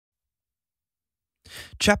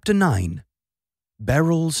Chapter 9.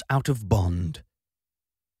 Beryl's Out of Bond.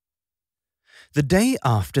 The day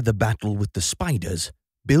after the battle with the spiders,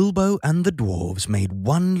 Bilbo and the dwarves made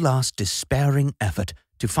one last despairing effort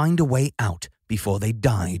to find a way out before they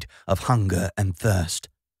died of hunger and thirst.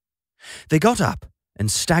 They got up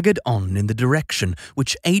and staggered on in the direction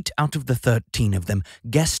which 8 out of the 13 of them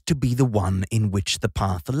guessed to be the one in which the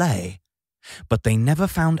path lay, but they never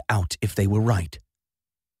found out if they were right.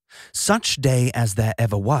 Such day as there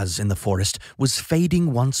ever was in the forest was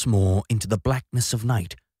fading once more into the blackness of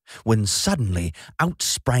night, when suddenly out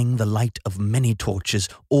sprang the light of many torches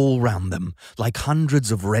all round them, like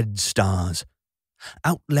hundreds of red stars.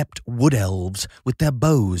 Out leapt wood elves with their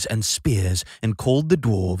bows and spears and called the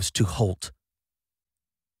dwarves to halt.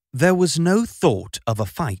 There was no thought of a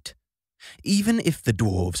fight. Even if the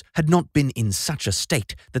dwarves had not been in such a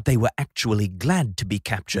state that they were actually glad to be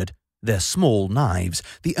captured, their small knives,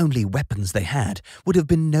 the only weapons they had, would have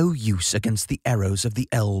been no use against the arrows of the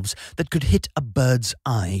elves that could hit a bird's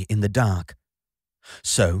eye in the dark.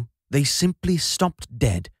 So they simply stopped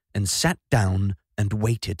dead and sat down and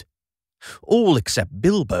waited. All except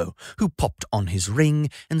Bilbo, who popped on his ring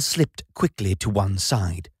and slipped quickly to one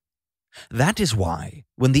side. That is why,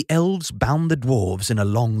 when the elves bound the dwarves in a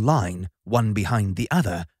long line, one behind the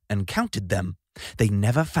other, and counted them, they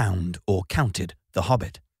never found or counted the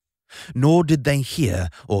Hobbit. Nor did they hear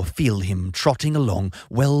or feel him trotting along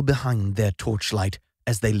well behind their torchlight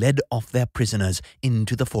as they led off their prisoners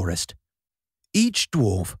into the forest. Each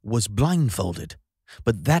dwarf was blindfolded,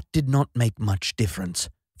 but that did not make much difference,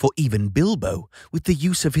 for even Bilbo, with the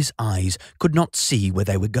use of his eyes, could not see where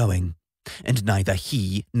they were going, and neither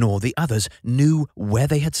he nor the others knew where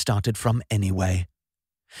they had started from anyway.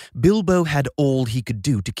 Bilbo had all he could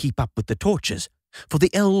do to keep up with the torches, for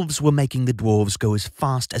the elves were making the dwarves go as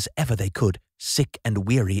fast as ever they could, sick and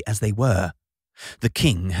weary as they were. The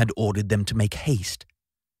king had ordered them to make haste.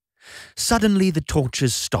 Suddenly the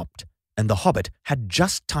torches stopped, and the Hobbit had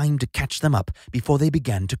just time to catch them up before they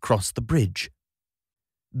began to cross the bridge.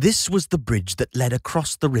 This was the bridge that led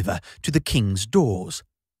across the river to the king's doors.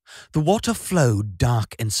 The water flowed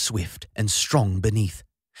dark and swift and strong beneath,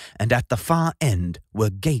 and at the far end were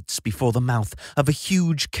gates before the mouth of a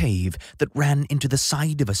huge cave that ran into the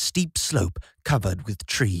side of a steep slope covered with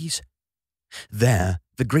trees. There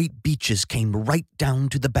the great beeches came right down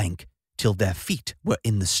to the bank, till their feet were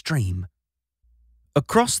in the stream.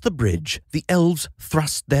 Across the bridge the elves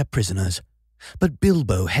thrust their prisoners, but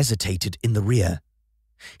Bilbo hesitated in the rear.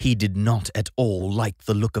 He did not at all like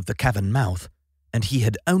the look of the cavern mouth, and he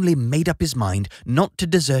had only made up his mind not to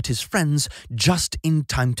desert his friends just in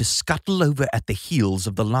time to scuttle over at the heels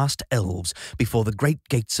of the last elves before the great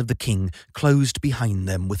gates of the king closed behind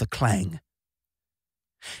them with a clang.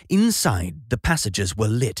 Inside, the passages were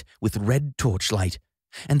lit with red torchlight,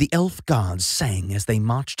 and the elf guards sang as they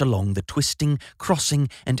marched along the twisting, crossing,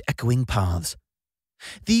 and echoing paths.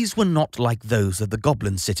 These were not like those of the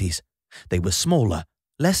goblin cities. They were smaller,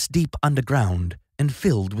 less deep underground, and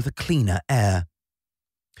filled with a cleaner air.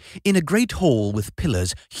 In a great hall with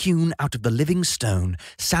pillars hewn out of the living stone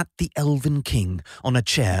sat the elven king on a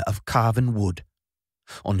chair of carven wood.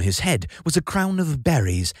 On his head was a crown of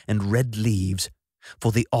berries and red leaves,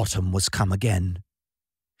 for the autumn was come again.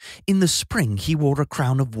 In the spring he wore a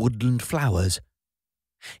crown of woodland flowers.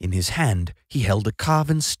 In his hand he held a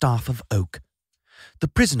carven staff of oak. The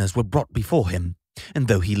prisoners were brought before him, and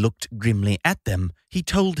though he looked grimly at them, he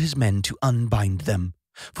told his men to unbind them,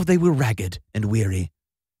 for they were ragged and weary.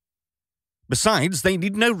 "Besides, they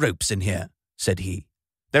need no ropes in here," said he.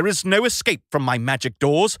 "There is no escape from my magic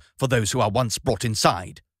doors for those who are once brought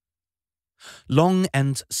inside." Long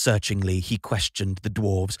and searchingly he questioned the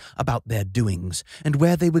dwarves about their doings, and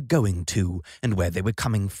where they were going to, and where they were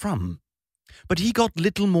coming from. But he got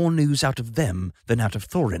little more news out of them than out of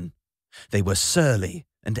Thorin. They were surly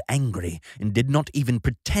and angry, and did not even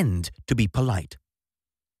pretend to be polite.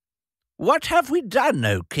 "What have we done,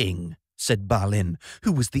 O king?" said Balin,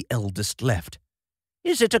 who was the eldest left.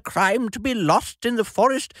 "Is it a crime to be lost in the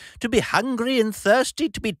forest, to be hungry and thirsty,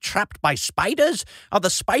 to be trapped by spiders? Are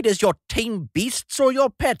the spiders your tame beasts or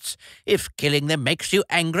your pets, if killing them makes you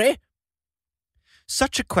angry?"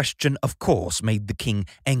 Such a question, of course, made the king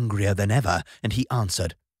angrier than ever, and he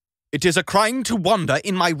answered, "It is a crime to wander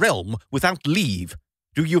in my realm without leave.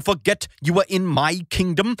 Do you forget you were in my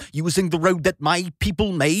kingdom, using the road that my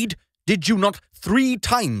people made? Did you not 3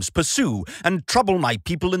 times pursue and trouble my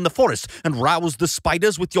people in the forest and rouse the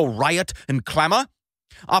spiders with your riot and clamour?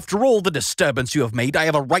 After all the disturbance you have made, I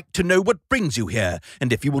have a right to know what brings you here,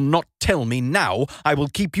 and if you will not tell me now, I will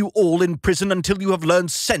keep you all in prison until you have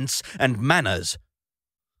learned sense and manners."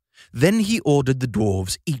 Then he ordered the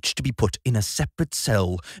dwarves each to be put in a separate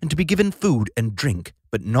cell and to be given food and drink,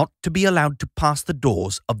 but not to be allowed to pass the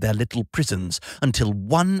doors of their little prisons until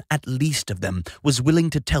one at least of them was willing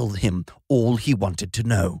to tell him all he wanted to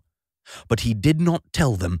know. But he did not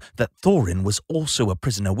tell them that Thorin was also a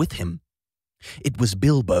prisoner with him. It was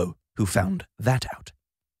Bilbo who found that out.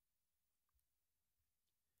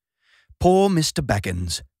 Poor Mr.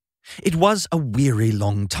 Baggins. It was a weary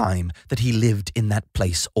long time that he lived in that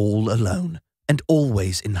place all alone, and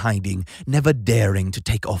always in hiding, never daring to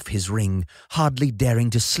take off his ring, hardly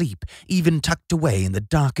daring to sleep, even tucked away in the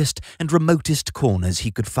darkest and remotest corners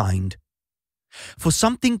he could find. For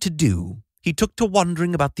something to do, he took to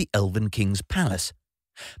wandering about the Elven King's palace.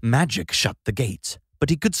 Magic shut the gates,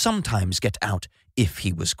 but he could sometimes get out if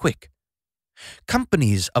he was quick.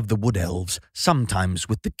 Companies of the Wood Elves, sometimes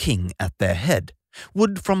with the king at their head,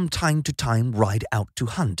 would from time to time ride out to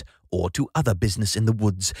hunt or to other business in the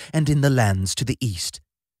woods and in the lands to the east.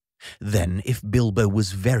 Then, if Bilbo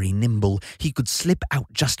was very nimble, he could slip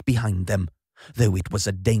out just behind them, though it was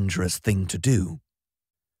a dangerous thing to do.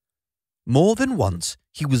 More than once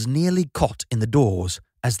he was nearly caught in the doors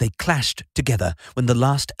as they clashed together when the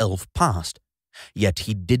last elf passed, yet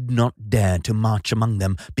he did not dare to march among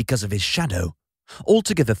them because of his shadow,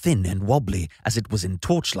 altogether thin and wobbly as it was in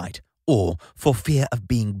torchlight, or for fear of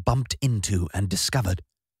being bumped into and discovered.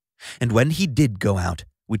 And when he did go out,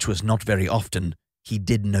 which was not very often, he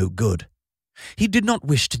did no good. He did not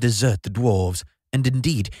wish to desert the dwarves, and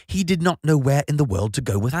indeed he did not know where in the world to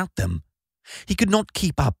go without them. He could not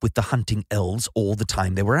keep up with the hunting elves all the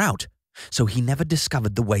time they were out, so he never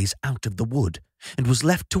discovered the ways out of the wood, and was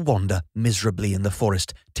left to wander miserably in the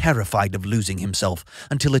forest, terrified of losing himself,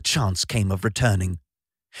 until a chance came of returning.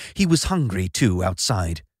 He was hungry, too,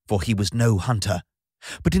 outside, for he was no hunter,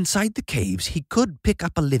 but inside the caves he could pick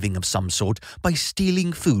up a living of some sort by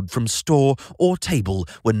stealing food from store or table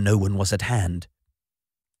when no one was at hand.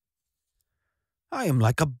 "I am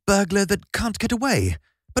like a burglar that can't get away,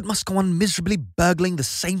 but must go on miserably burgling the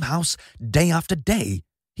same house day after day,"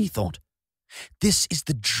 he thought. "This is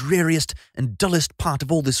the dreariest and dullest part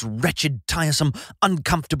of all this wretched, tiresome,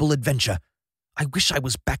 uncomfortable adventure. I wish I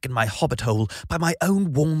was back in my hobbit hole by my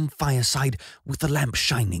own warm fireside with the lamp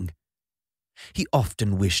shining." He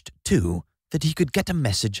often wished, too, that he could get a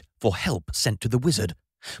message for help sent to the wizard,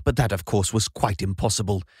 but that, of course, was quite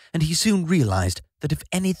impossible, and he soon realized that if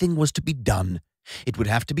anything was to be done, it would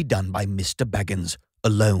have to be done by Mr. Baggins,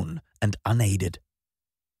 alone and unaided.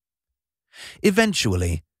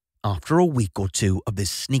 Eventually, after a week or two of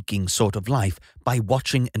this sneaking sort of life, by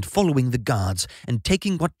watching and following the guards and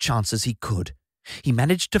taking what chances he could, he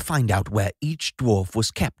managed to find out where each dwarf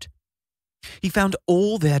was kept. He found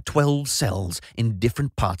all their 12 cells in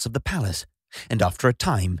different parts of the palace, and after a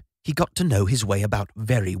time he got to know his way about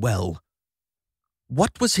very well.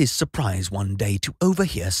 What was his surprise one day to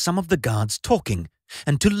overhear some of the guards talking,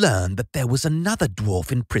 and to learn that there was another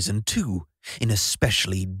dwarf in prison too, in a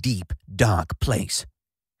specially deep, dark place.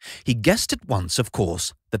 He guessed at once, of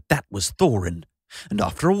course, that that was Thorin, and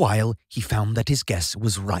after a while he found that his guess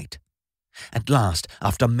was right. At last,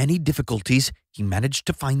 after many difficulties, he managed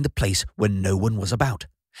to find the place when no one was about,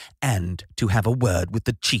 and to have a word with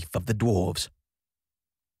the chief of the dwarves.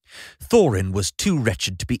 Thorin was too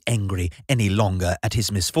wretched to be angry any longer at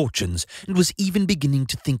his misfortunes, and was even beginning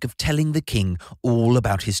to think of telling the king all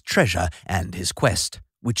about his treasure and his quest,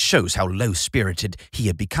 which shows how low-spirited he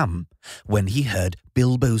had become, when he heard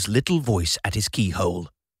Bilbo's little voice at his keyhole.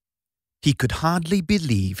 He could hardly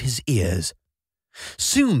believe his ears.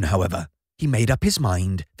 Soon, however, he made up his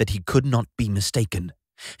mind that he could not be mistaken,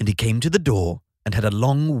 and he came to the door and had a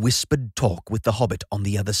long whispered talk with the hobbit on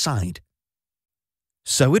the other side.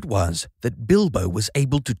 So it was that Bilbo was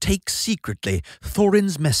able to take secretly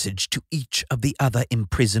Thorin's message to each of the other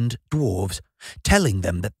imprisoned dwarves, telling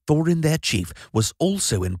them that Thorin their chief was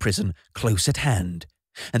also in prison close at hand,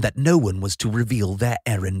 and that no one was to reveal their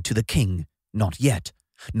errand to the king, not yet,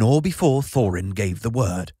 nor before Thorin gave the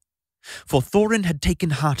word. For Thorin had taken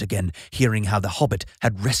heart again, hearing how the hobbit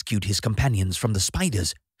had rescued his companions from the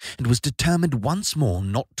spiders, and was determined once more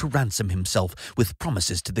not to ransom himself with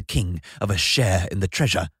promises to the king of a share in the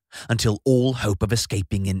treasure, until all hope of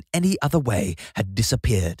escaping in any other way had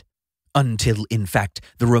disappeared. Until, in fact,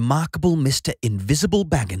 the remarkable Mr. Invisible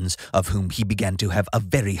Baggins, of whom he began to have a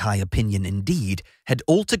very high opinion indeed, had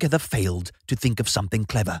altogether failed to think of something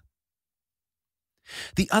clever.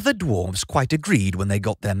 The other dwarves quite agreed when they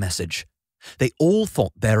got their message. They all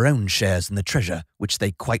thought their own shares in the treasure, which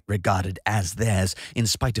they quite regarded as theirs in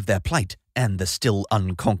spite of their plight and the still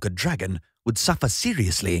unconquered dragon, would suffer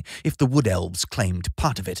seriously if the Wood Elves claimed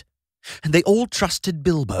part of it. and they all trusted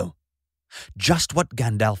Bilbo. Just what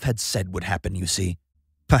Gandalf had said would happen, you see.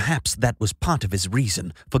 Perhaps that was part of his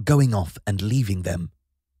reason for going off and leaving them.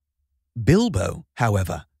 Bilbo,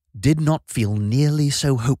 however, did not feel nearly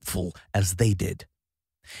so hopeful as they did.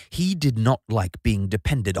 He did not like being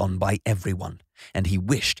depended on by everyone, and he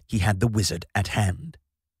wished he had the wizard at hand.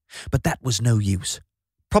 But that was no use.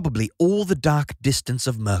 Probably all the dark distance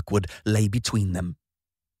of Mirkwood lay between them.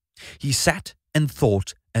 He sat and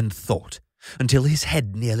thought until his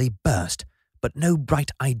head nearly burst, but no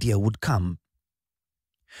bright idea would come.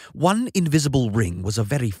 One invisible ring was a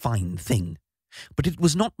very fine thing, but it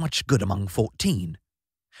was not much good among 14.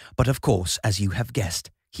 But of course, as you have guessed,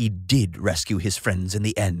 he did rescue his friends in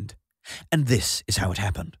the end, and this is how it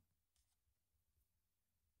happened.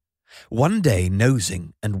 One day,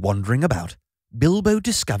 nosing and wandering about, Bilbo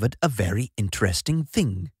discovered a very interesting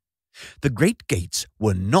thing. The great gates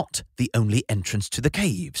were not the only entrance to the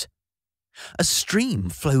caves. A stream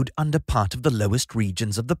flowed under part of the lowest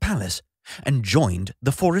regions of the palace and joined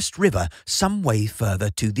the forest river some way further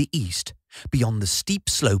to the east, beyond the steep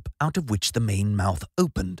slope out of which the main mouth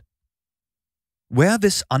opened. Where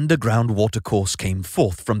this underground watercourse came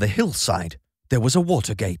forth from the hillside, there was a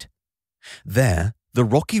water gate. There, the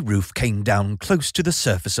rocky roof came down close to the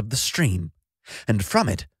surface of the stream, and from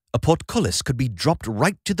it a portcullis could be dropped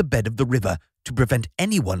right to the bed of the river to prevent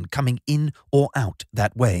anyone coming in or out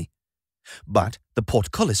that way. But the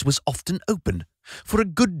portcullis was often open, for a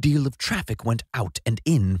good deal of traffic went out and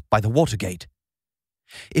in by the watergate.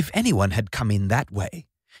 If anyone had come in that way,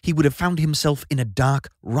 he would have found himself in a dark,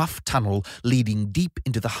 rough tunnel leading deep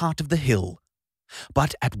into the heart of the hill.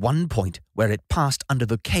 But at one point where it passed under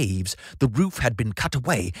the caves, the roof had been cut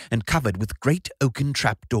away and covered with great oaken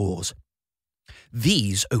trapdoors.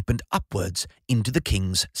 These opened upwards into the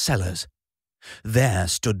king's cellars. There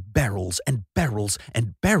stood barrels and barrels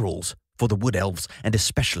and barrels, for the wood elves, and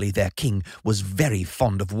especially their king, was very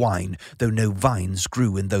fond of wine, though no vines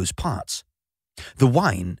grew in those parts. The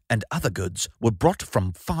wine and other goods were brought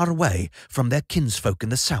from far away, from their kinsfolk in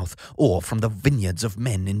the south, or from the vineyards of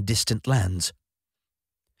men in distant lands.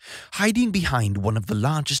 Hiding behind one of the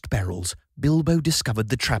largest barrels, Bilbo discovered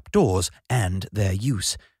the trapdoors and their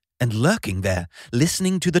use, and lurking there,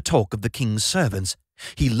 listening to the talk of the king's servants,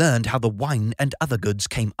 he learned how the wine and other goods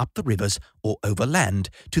came up the rivers or over land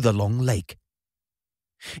to the long lake.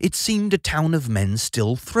 It seemed a town of men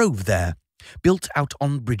still throve there, built out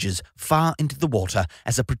on bridges far into the water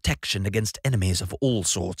as a protection against enemies of all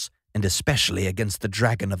sorts, and especially against the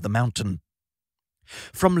dragon of the mountain.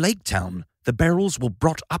 From Lake Town, the barrels were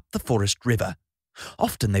brought up the forest river.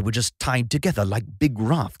 Often they were just tied together like big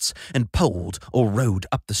rafts and poled or rowed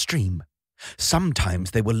up the stream.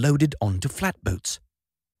 Sometimes they were loaded onto flatboats.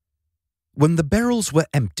 When the barrels were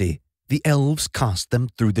empty, the elves cast them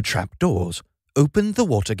through the trapdoors, opened the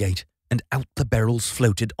water gate, and out the barrels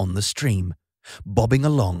floated on the stream, bobbing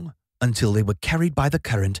along until they were carried by the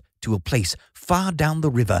current to a place far down the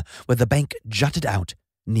river where the bank jutted out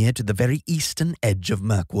near to the very eastern edge of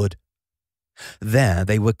Mirkwood. There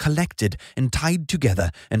they were collected and tied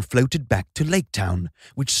together and floated back to Lake Town,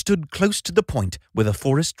 which stood close to the point where the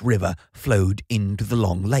forest river flowed into the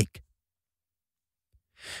long lake.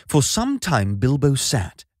 For some time Bilbo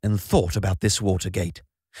sat and thought about this water gate,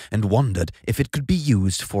 and wondered if it could be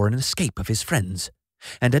used for an escape of his friends,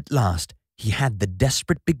 and at last he had the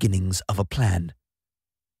desperate beginnings of a plan.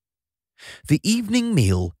 The evening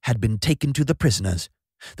meal had been taken to the prisoners.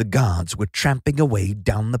 The guards were tramping away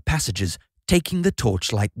down the passages, taking the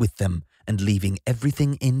torchlight with them and leaving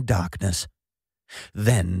everything in darkness.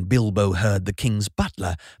 Then Bilbo heard the king's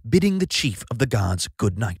butler bidding the chief of the guards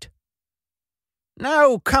good night.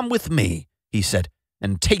 "Now come with me," he said,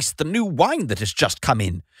 "and taste the new wine that has just come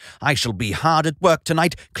in. I shall be hard at work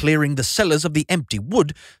tonight clearing the cellars of the empty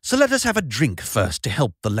wood, so let us have a drink first to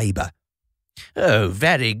help the labour." "Oh,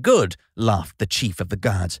 very good," laughed the chief of the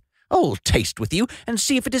guards. "I'll taste with you and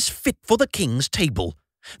see if it is fit for the king's table.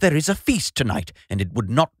 There is a feast tonight, and it would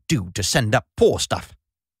not do to send up poor stuff."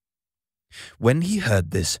 When he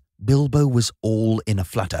heard this, Bilbo was all in a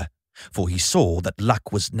flutter, for he saw that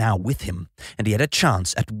luck was now with him, and he had a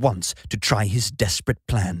chance at once to try his desperate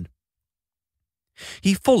plan.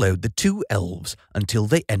 He followed the two elves until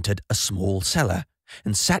they entered a small cellar,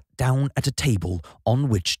 and sat down at a table on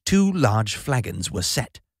which two large flagons were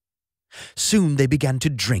set. Soon they began to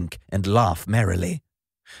drink and laugh merrily.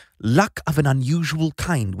 Luck of an unusual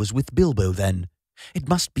kind was with Bilbo then. It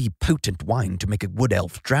must be potent wine to make a wood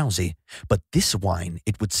elf drowsy, but this wine,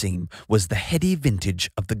 it would seem, was the heady vintage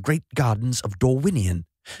of the great gardens of Dorwinion,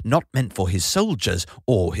 not meant for his soldiers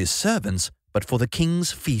or his servants, but for the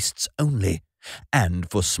king's feasts only, and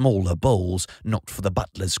for smaller bowls, not for the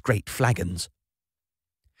butler's great flagons.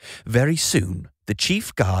 Very soon the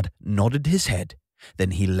chief guard nodded his head,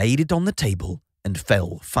 then he laid it on the table and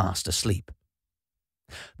fell fast asleep.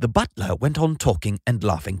 The butler went on talking and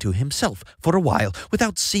laughing to himself for a while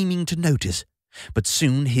without seeming to notice, but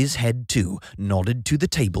soon his head too nodded to the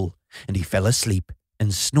table, and he fell asleep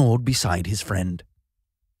and snored beside his friend.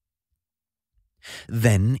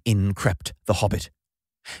 Then in crept the Hobbit.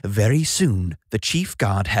 Very soon the chief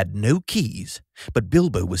guard had no keys, but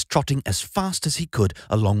Bilbo was trotting as fast as he could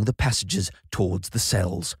along the passages towards the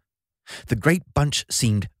cells. The great bunch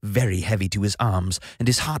seemed very heavy to his arms, and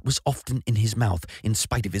his heart was often in his mouth in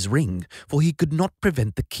spite of his ring, for he could not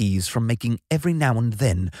prevent the keys from making every now and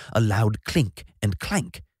then a loud clink and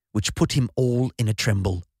clank, which put him all in a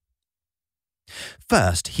tremble.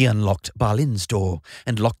 First he unlocked Balin's door,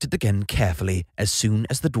 and locked it again carefully as soon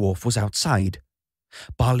as the dwarf was outside.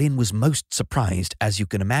 Balin was most surprised, as you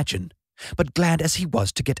can imagine, but glad as he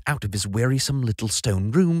was to get out of his wearisome little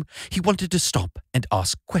stone room, he wanted to stop and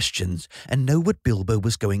ask questions and know what Bilbo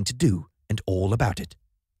was going to do, and all about it.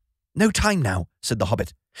 "No time now," said the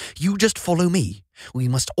Hobbit. "You just follow me. We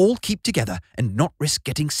must all keep together and not risk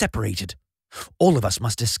getting separated. All of us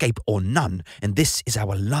must escape or none, and this is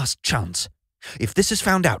our last chance. If this is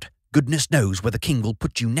found out, goodness knows where the king will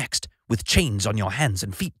put you next, with chains on your hands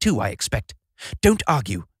and feet too, I expect. Don't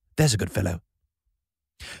argue, there's a good fellow."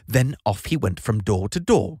 Then off he went from door to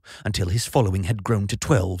door, until his following had grown to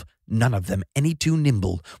 12, none of them any too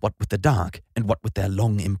nimble, what with the dark and what with their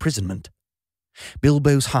long imprisonment.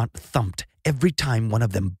 Bilbo's heart thumped every time one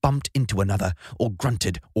of them bumped into another, or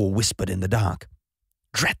grunted or whispered in the dark.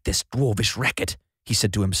 "Drat this dwarvish racket," he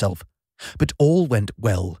said to himself. But all went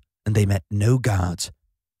well, and they met no guards.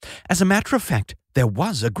 As a matter of fact, there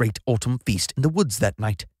was a great autumn feast in the woods that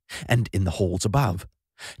night, and in the halls above.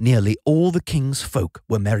 Nearly all the king's folk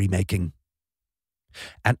were merrymaking.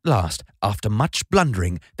 At last, after much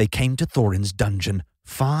blundering, they came to Thorin's dungeon,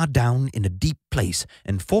 far down in a deep place,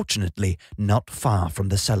 and fortunately not far from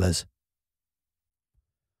the cellars.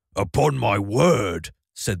 "Upon my word,"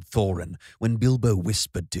 said Thorin, when Bilbo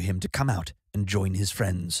whispered to him to come out and join his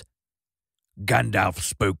friends. "Gandalf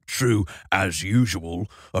spoke true, as usual.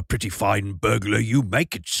 A pretty fine burglar you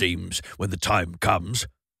make, it seems, when the time comes.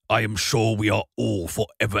 I am sure we are all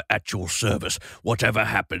forever at your service, whatever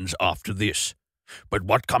happens after this. But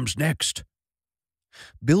what comes next?"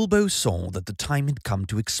 Bilbo saw that the time had come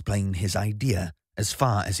to explain his idea, as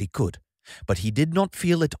far as he could, but he did not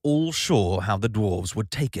feel at all sure how the dwarves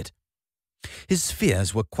would take it. His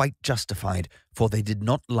fears were quite justified, for they did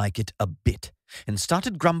not like it a bit, and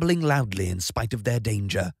started grumbling loudly in spite of their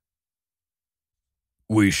danger.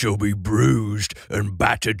 "We shall be bruised and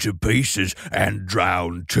battered to pieces, and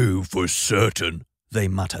drowned too, for certain," they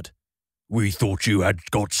muttered. "We thought you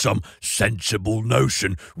had got some sensible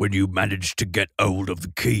notion when you managed to get hold of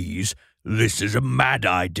the keys. This is a mad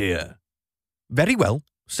idea." "Very well,"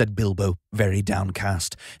 said Bilbo, very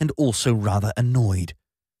downcast, and also rather annoyed.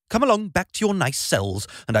 "Come along back to your nice cells,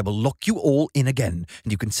 and I will lock you all in again,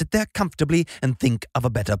 and you can sit there comfortably and think of a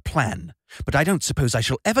better plan. But I don't suppose I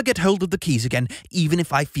shall ever get hold of the keys again, even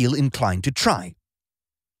if I feel inclined to try."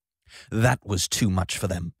 That was too much for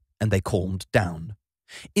them, and they calmed down.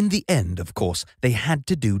 In the end, of course, they had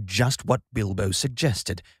to do just what Bilbo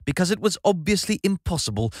suggested, because it was obviously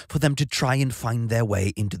impossible for them to try and find their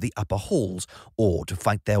way into the upper halls, or to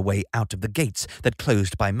fight their way out of the gates that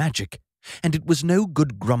closed by magic, and it was no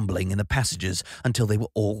good grumbling in the passages until they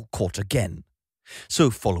were all caught again.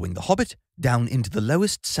 So, following the Hobbit, down into the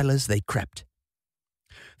lowest cellars they crept.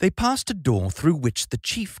 They passed a door through which the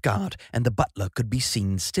chief guard and the butler could be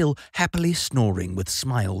seen still happily snoring with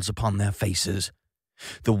smiles upon their faces.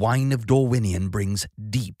 The wine of Dorwinion brings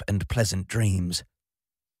deep and pleasant dreams.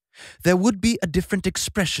 There would be a different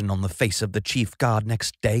expression on the face of the chief guard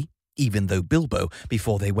next day, even though Bilbo,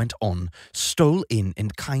 before they went on, stole in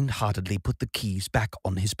and kind-heartedly put the keys back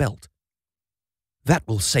on his belt. "That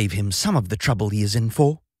will save him some of the trouble he is in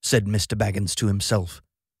for," said Mr. Baggins to himself.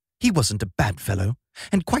 "He wasn't a bad fellow,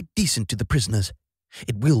 and quite decent to the prisoners.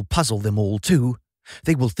 It will puzzle them all, too.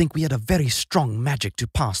 They will think we had a very strong magic to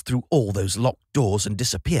pass through all those locked doors and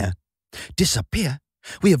disappear. Disappear?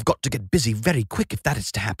 We have got to get busy very quick if that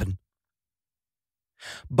is to happen."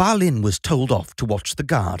 Balin was told off to watch the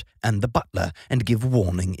guard and the butler and give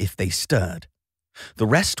warning if they stirred. The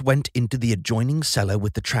rest went into the adjoining cellar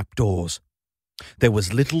with the trapdoors. There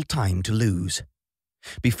was little time to lose.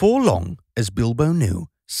 Before long, as Bilbo knew,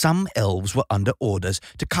 some elves were under orders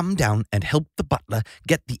to come down and help the butler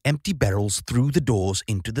get the empty barrels through the doors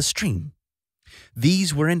into the stream.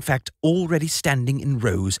 These were in fact already standing in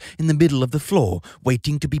rows in the middle of the floor,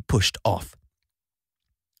 waiting to be pushed off.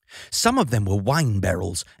 Some of them were wine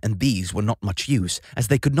barrels, and these were not much use, as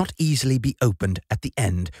they could not easily be opened at the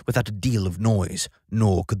end without a deal of noise,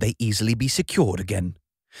 nor could they easily be secured again.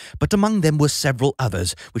 But among them were several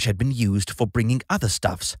others which had been used for bringing other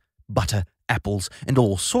stuffs, butter, apples, and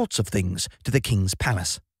all sorts of things, to the king's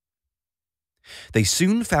palace. They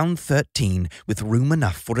soon found 13, with room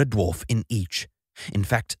enough for a dwarf in each. In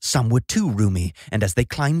fact, some were too roomy, and as they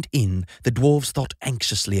climbed in, the dwarves thought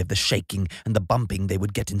anxiously of the shaking and the bumping they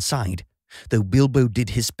would get inside, though Bilbo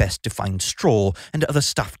did his best to find straw and other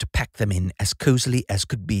stuff to pack them in as cosily as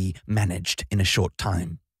could be managed in a short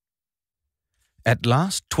time. At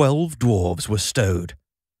last 12 dwarves were stowed.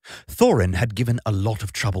 Thorin had given a lot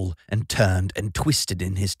of trouble, and turned and twisted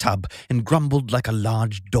in his tub, and grumbled like a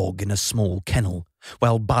large dog in a small kennel,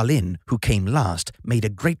 while Balin, who came last, made a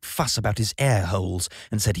great fuss about his air holes,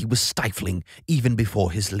 and said he was stifling even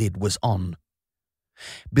before his lid was on.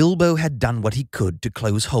 Bilbo had done what he could to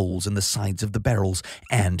close holes in the sides of the barrels,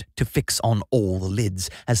 and to fix on all the lids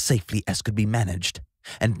as safely as could be managed.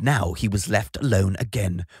 And now he was left alone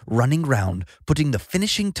again, running round, putting the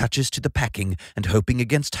finishing touches to the packing, and hoping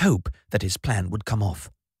against hope that his plan would come off.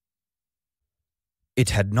 It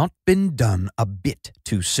had not been done a bit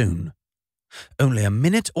too soon. Only a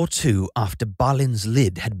minute or two after Balin's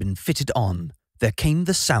lid had been fitted on, there came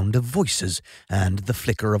the sound of voices and the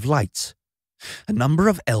flicker of lights. A number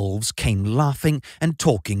of elves came laughing and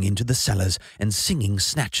talking into the cellars, and singing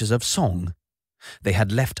snatches of song. They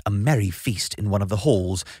had left a merry feast in one of the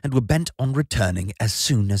halls, and were bent on returning as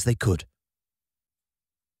soon as they could.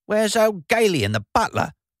 "Where's old Galion, the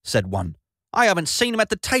butler?" said one. "I haven't seen him at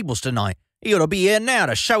the tables tonight. He ought to be here now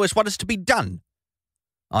to show us what is to be done."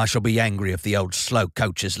 "I shall be angry if the old slow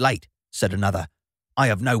coach is late," said another. "I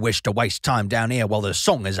have no wish to waste time down here while the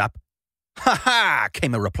song is up." "Ha ha!"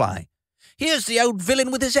 came a reply. "Here's the old villain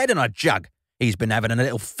with his head in a jug. He's been having a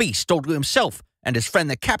little feast all to himself and his friend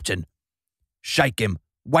the captain." "Shake him!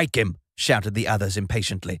 Wake him!" shouted the others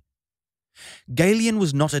impatiently. Galion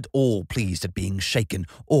was not at all pleased at being shaken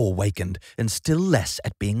or wakened, and still less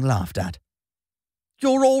at being laughed at.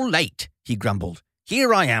 "You're all late," he grumbled.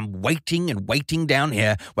 "Here I am waiting and waiting down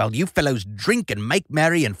here while you fellows drink and make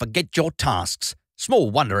merry and forget your tasks.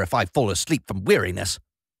 Small wonder if I fall asleep from weariness."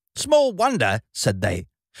 "Small wonder," said they,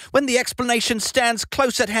 "when the explanation stands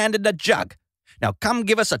close at hand in the jug. Now come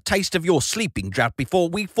give us a taste of your sleeping draught before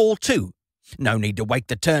we fall to. No need to wake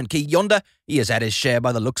the turnkey yonder. He has had his share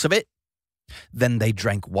by the looks of it." Then they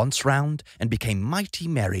drank once round, and became mighty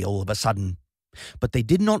merry all of a sudden. But they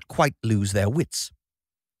did not quite lose their wits.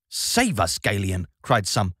 "Save us, Galion," cried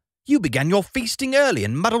some. "You began your feasting early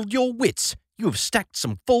and muddled your wits. You have stacked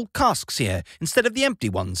some full casks here instead of the empty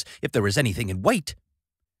ones, if there is anything in weight."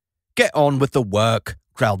 "Get on with the work,"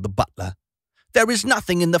 growled the butler. "There is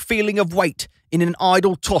nothing in the feeling of weight in an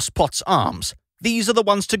idle tosspot's arms. These are the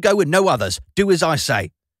ones to go and no others. Do as I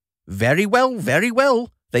say." Very well,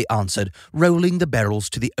 they answered, rolling the barrels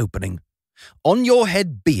to the opening. "On your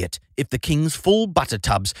head be it, if the king's full butter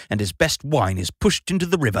tubs and his best wine is pushed into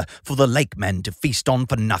the river for the lake men to feast on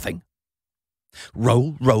for nothing."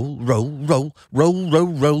 Roll,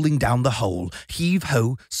 rolling down the hole. Heave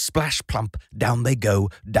ho, splash plump, down they go,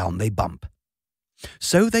 down they bump.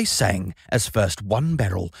 So they sang, as first one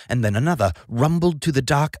barrel and then another rumbled to the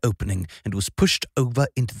dark opening and was pushed over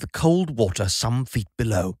into the cold water some feet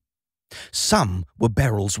below. Some were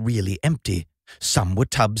barrels really empty, some were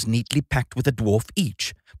tubs neatly packed with a dwarf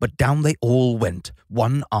each, but down they all went,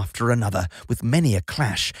 one after another, with many a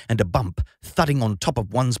clash and a bump, thudding on top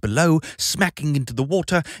of ones below, smacking into the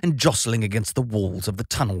water and jostling against the walls of the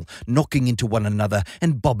tunnel, knocking into one another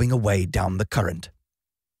and bobbing away down the current.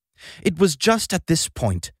 It was just at this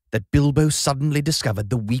point that Bilbo suddenly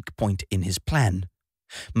discovered the weak point in his plan.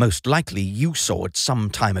 Most likely you saw it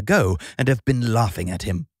some time ago and have been laughing at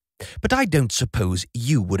him, but I don't suppose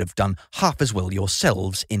you would have done half as well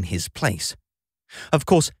yourselves in his place. Of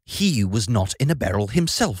course, he was not in a barrel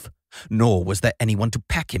himself, nor was there anyone to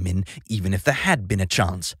pack him in, even if there had been a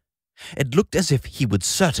chance. It looked as if he would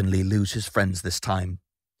certainly lose his friends this time.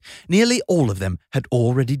 Nearly all of them had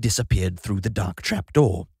already disappeared through the dark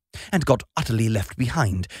trapdoor, and got utterly left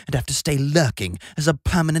behind and have to stay lurking as a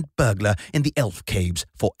permanent burglar in the elf caves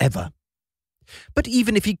forever. But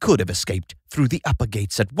even if he could have escaped through the upper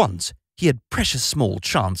gates at once, he had precious small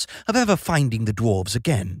chance of ever finding the dwarves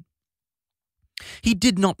again. He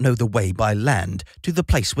did not know the way by land to the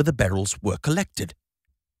place where the barrels were collected.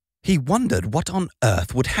 He wondered what on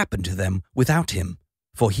earth would happen to them without him,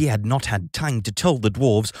 for he had not had time to tell the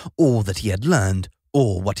dwarves all that he had learned,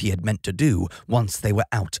 or what he had meant to do once they were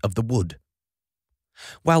out of the wood.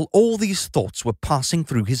 While all these thoughts were passing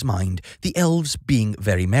through his mind, the elves, being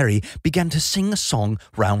very merry, began to sing a song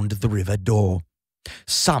round the river door.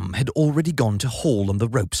 Some had already gone to haul on the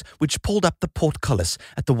ropes which pulled up the portcullis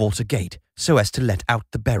at the water gate, so as to let out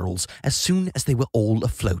the barrels as soon as they were all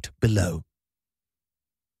afloat below.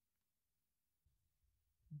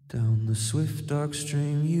 Down the swift dark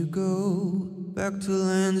stream you go, back to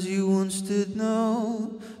lands you once did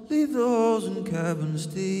know. Leave the halls and caverns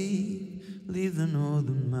deep, leave the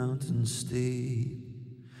northern mountains steep,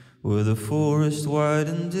 where the forest wide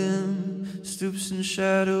and dim stoops in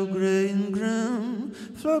shadow grey and grim.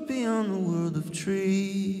 Float beyond the world of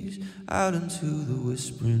trees, out into the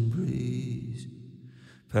whispering breeze.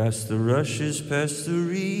 Past the rushes, past the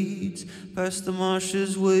reeds, past the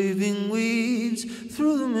marshes' waving weeds,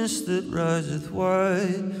 through the mist that riseth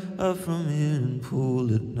wide, up from here and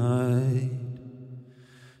pool at night.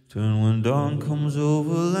 Turn when dawn comes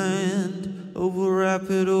over land, over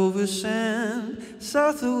rapid, over sand,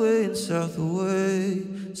 south away and south away,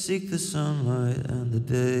 seek the sunlight and the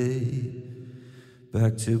day.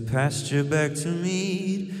 Back to pasture, back to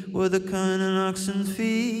mead, where the kine and oxen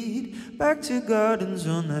feed, back to gardens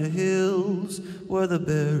on the hills, where the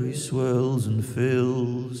berry swells and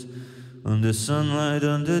fills. Under sunlight,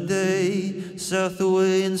 under day, south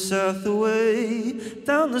away and south away,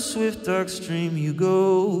 down the swift dark stream you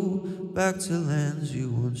go, back to lands you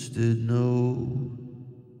once did know.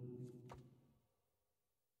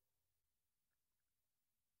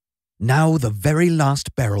 Now the very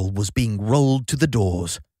last barrel was being rolled to the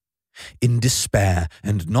doors. In despair,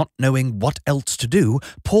 and not knowing what else to do,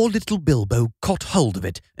 poor little Bilbo caught hold of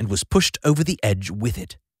it and was pushed over the edge with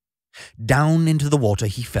it. Down into the water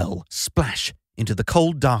he fell, splash, into the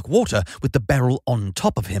cold dark water with the barrel on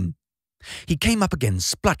top of him. He came up again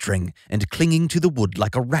spluttering and clinging to the wood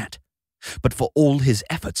like a rat, but for all his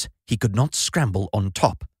efforts he could not scramble on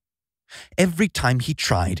top. Every time he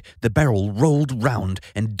tried, the barrel rolled round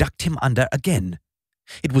and ducked him under again.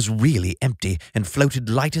 It was really empty and floated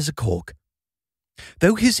light as a cork.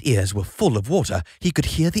 Though his ears were full of water, he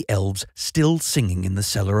could hear the elves still singing in the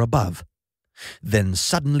cellar above. Then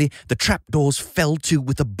suddenly the trapdoors fell to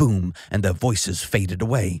with a boom, and their voices faded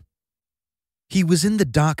away. He was in the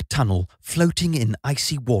dark tunnel, floating in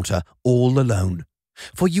icy water, all alone,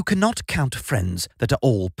 for you cannot count friends that are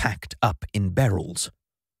all packed up in barrels.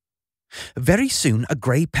 Very soon a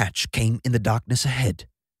grey patch came in the darkness ahead.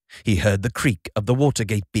 He heard the creak of the water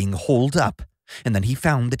gate being hauled up, and then he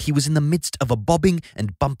found that he was in the midst of a bobbing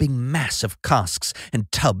and bumping mass of casks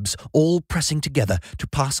and tubs all pressing together to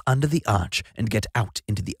pass under the arch and get out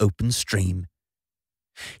into the open stream.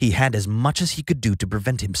 He had as much as he could do to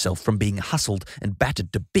prevent himself from being hustled and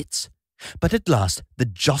battered to bits, but at last the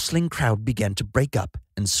jostling crowd began to break up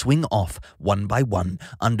and swing off one by one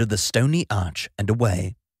under the stony arch and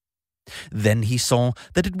away. Then he saw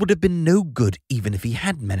that it would have been no good even if he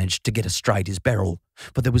had managed to get astride his barrel,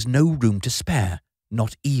 for there was no room to spare,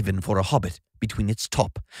 not even for a hobbit, between its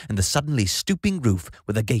top and the suddenly stooping roof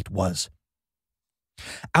where the gate was.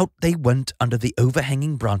 Out they went under the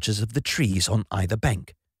overhanging branches of the trees on either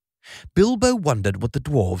bank. Bilbo wondered what the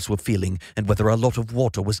dwarves were feeling and whether a lot of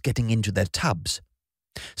water was getting into their tubs.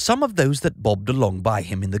 Some of those that bobbed along by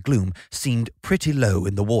him in the gloom seemed pretty low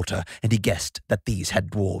in the water, and he guessed that these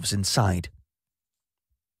had dwarves inside.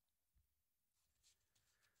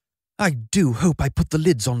 "I do hope I put the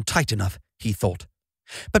lids on tight enough," he thought.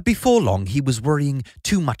 But before long he was worrying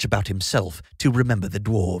too much about himself to remember the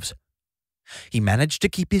dwarves. He managed to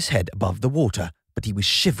keep his head above the water, but he was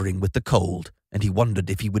shivering with the cold, and he wondered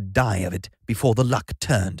if he would die of it before the luck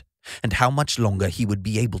turned, and how much longer he would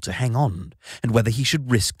be able to hang on, and whether he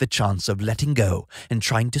should risk the chance of letting go and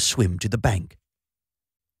trying to swim to the bank.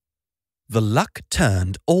 The luck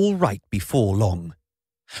turned all right before long.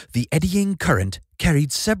 The eddying current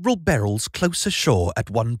carried several barrels close ashore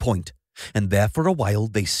at one point, and there for a while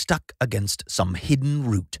they stuck against some hidden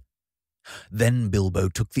root. Then Bilbo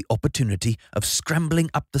took the opportunity of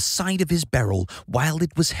scrambling up the side of his barrel while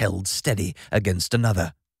it was held steady against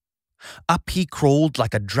another. Up he crawled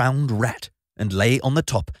like a drowned rat, and lay on the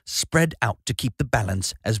top, spread out to keep the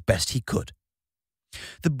balance as best he could.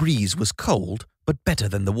 The breeze was cold, but better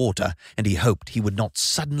than the water, and he hoped he would not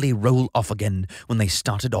suddenly roll off again when they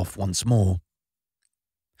started off once more.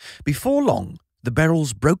 Before long, the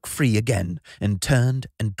barrels broke free again and turned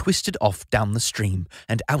and twisted off down the stream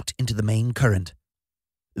and out into the main current.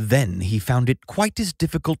 Then he found it quite as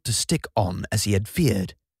difficult to stick on as he had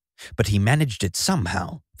feared, but he managed it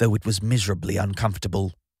somehow, though it was miserably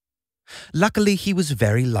uncomfortable. Luckily he was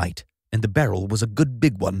very light, and the barrel was a good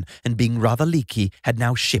big one, and being rather leaky, had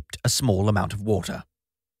now shipped a small amount of water.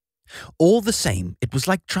 All the same, it was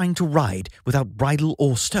like trying to ride, without bridle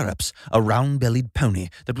or stirrups, a round-bellied pony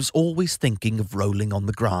that was always thinking of rolling on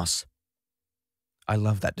the grass. I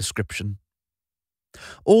love that description.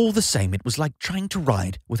 All the same, it was like trying to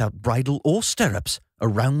ride, without bridle or stirrups, a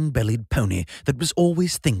round-bellied pony that was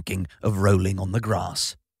always thinking of rolling on the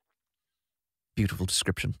grass. Beautiful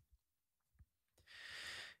description.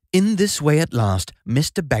 In this way at last,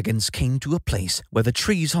 Mr. Baggins came to a place where the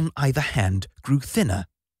trees on either hand grew thinner.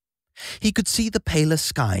 He could see the paler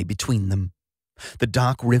sky between them. The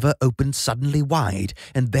dark river opened suddenly wide,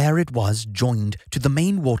 and there it was joined to the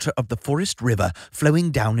main water of the forest river flowing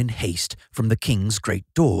down in haste from the king's great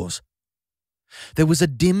doors. There was a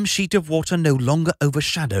dim sheet of water no longer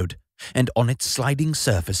overshadowed, and on its sliding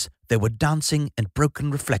surface there were dancing and broken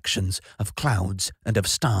reflections of clouds and of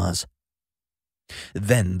stars.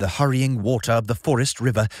 Then the hurrying water of the forest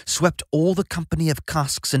river swept all the company of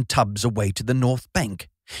casks and tubs away to the north bank,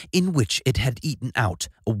 in which it had eaten out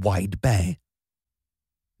a wide bay.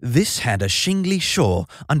 This had a shingly shore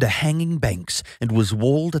under hanging banks, and was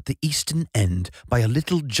walled at the eastern end by a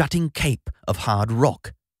little jutting cape of hard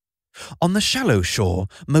rock. On the shallow shore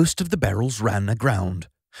most of the barrels ran aground,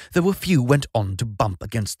 though a few went on to bump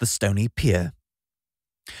against the stony pier.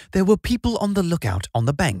 There were people on the lookout on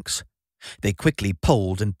the banks. They quickly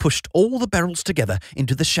poled and pushed all the barrels together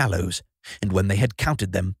into the shallows, and when they had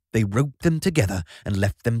counted them, they roped them together and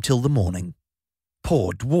left them till the morning.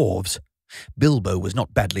 Poor dwarves! Bilbo was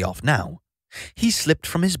not badly off now. He slipped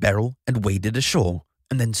from his barrel and waded ashore,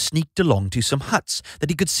 and then sneaked along to some huts that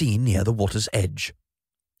he could see near the water's edge.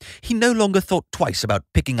 He no longer thought twice about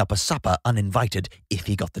picking up a supper uninvited if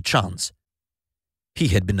he got the chance. He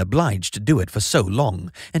had been obliged to do it for so long,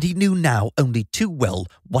 and he knew now only too well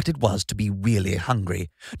what it was to be really hungry,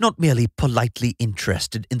 not merely politely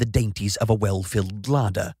interested in the dainties of a well-filled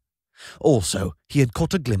larder. Also, he had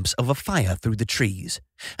caught a glimpse of a fire through the trees,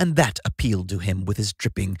 and that appealed to him with his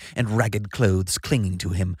dripping and ragged clothes clinging to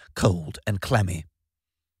him, cold and clammy.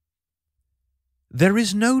 There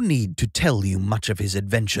is no need to tell you much of his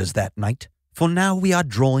adventures that night, for now we are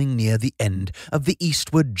drawing near the end of the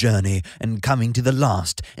eastward journey and coming to the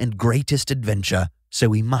last and greatest adventure, so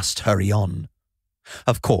we must hurry on.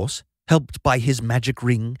 Of course, helped by his magic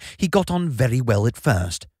ring, he got on very well at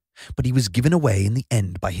first, but he was given away in the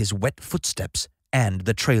end by his wet footsteps and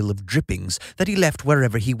the trail of drippings that he left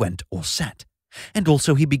wherever he went or sat, and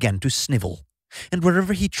also he began to snivel, and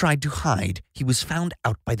wherever he tried to hide, he was found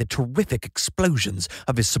out by the terrific explosions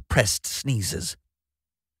of his suppressed sneezes.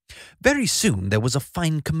 Very soon there was a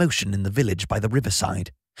fine commotion in the village by the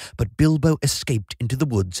riverside, but Bilbo escaped into the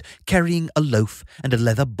woods, carrying a loaf and a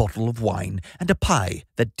leather bottle of wine and a pie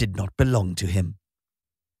that did not belong to him.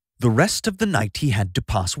 The rest of the night he had to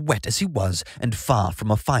pass wet as he was and far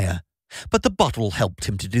from a fire, but the bottle helped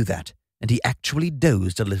him to do that, and he actually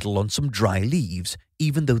dozed a little on some dry leaves,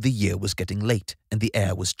 even though the year was getting late and the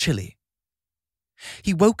air was chilly.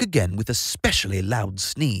 He woke again with a specially loud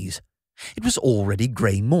sneeze. It was already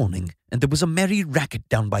grey morning, and there was a merry racket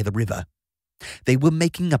down by the river. They were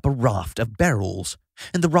making up a raft of barrels,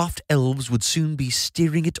 and the raft elves would soon be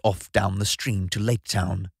steering it off down the stream to Lake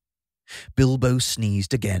Town. Bilbo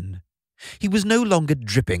sneezed again. He was no longer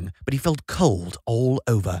dripping, but he felt cold all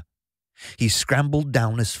over. He scrambled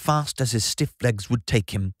down as fast as his stiff legs would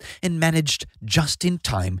take him, and managed just in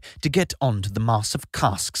time to get on to the mass of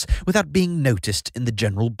casks without being noticed in the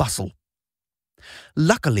general bustle.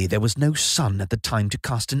 Luckily there was no sun at the time to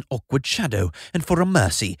cast an awkward shadow, and for a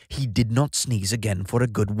mercy he did not sneeze again for a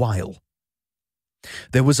good while.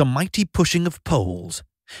 There was a mighty pushing of poles.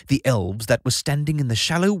 The elves that were standing in the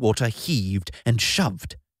shallow water heaved and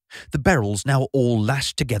shoved. The barrels, now all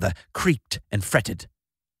lashed together, creaked and fretted.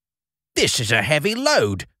 "This is a heavy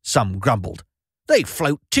load," some grumbled. "They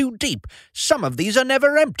float too deep. Some of these are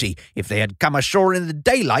never empty. If they had come ashore in the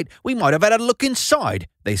daylight, we might have had a look inside,"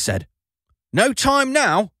 they said. "No time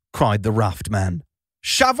now," cried the raft man.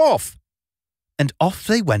 "Shove off!" And off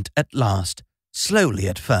they went at last, slowly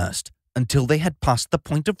at first, until they had passed the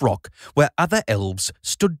point of rock where other elves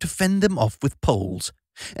stood to fend them off with poles,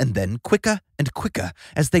 and then quicker and quicker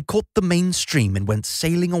as they caught the main stream and went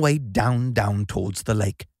sailing away down towards the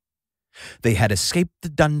lake. They had escaped the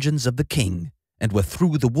dungeons of the king and were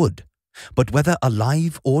through the wood, but whether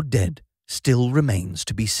alive or dead still remains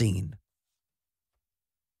to be seen.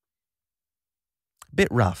 Bit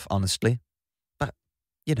rough, honestly, but,